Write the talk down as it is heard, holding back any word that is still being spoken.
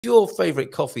Your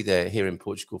favorite coffee there here in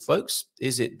Portugal, folks?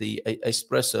 Is it the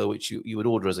espresso, which you would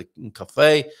order as a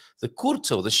cafe, the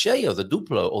curto, the cheio, the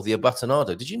duplo, or the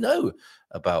abatonado? Did you know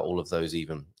about all of those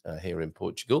even here in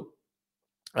Portugal?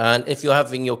 And if you're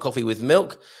having your coffee with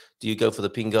milk, do you go for the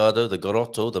pingado, the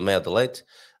garotto, the meia de leite,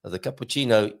 the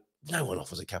cappuccino? No one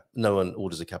no one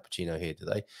orders a cappuccino here, do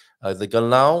they? The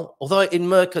galão, although in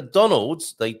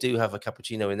McDonald's they do have a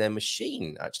cappuccino in their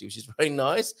machine, actually, which is very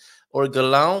nice. Or a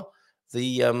galão.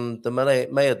 The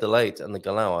meia de leite and the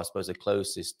galão, I suppose, are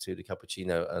closest to the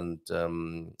cappuccino. And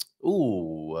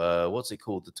what's it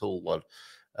called? The tall one.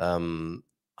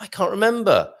 I can't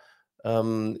remember.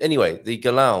 Anyway, the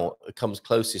galão comes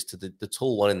closest to the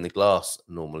tall one in the glass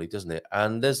normally, doesn't it?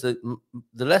 And there's the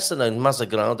lesser known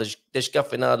Mazagrão, the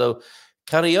descafeinado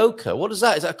carioca. What is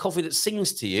that? Is that a coffee that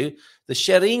sings to you? The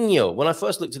cheirinho. When I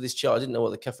first looked at this chart, I didn't know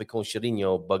what the cafe con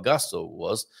cheirinho bagaço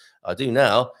was. I do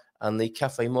now. And the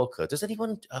cafe mocha. Does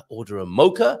anyone order a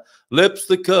mocha? Lips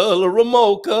the color of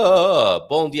mocha.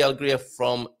 Bom dia alegria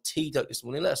from T-Duck this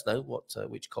morning. Let us know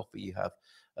which coffee you have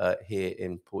here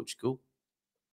in Portugal.